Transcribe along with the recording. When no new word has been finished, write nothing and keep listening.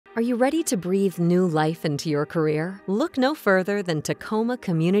Are you ready to breathe new life into your career? Look no further than Tacoma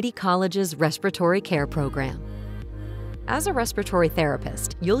Community College's Respiratory Care program. As a respiratory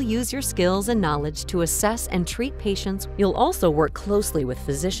therapist, you'll use your skills and knowledge to assess and treat patients. You'll also work closely with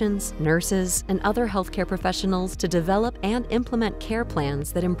physicians, nurses, and other healthcare professionals to develop and implement care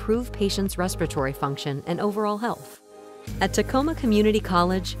plans that improve patients' respiratory function and overall health. At Tacoma Community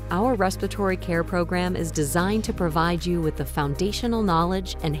College, our respiratory care program is designed to provide you with the foundational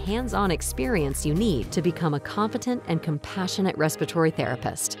knowledge and hands-on experience you need to become a competent and compassionate respiratory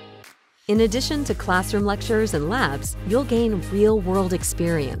therapist. In addition to classroom lectures and labs, you'll gain real-world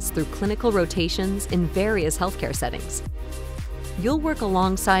experience through clinical rotations in various healthcare settings. You'll work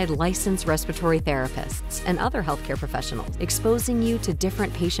alongside licensed respiratory therapists and other healthcare professionals, exposing you to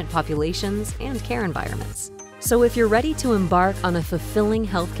different patient populations and care environments. So if you're ready to embark on a fulfilling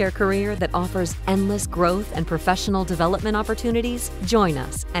healthcare career that offers endless growth and professional development opportunities, join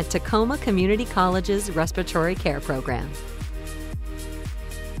us at Tacoma Community College's Respiratory Care program.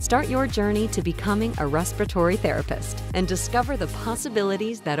 Start your journey to becoming a respiratory therapist and discover the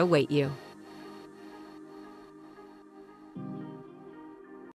possibilities that await you.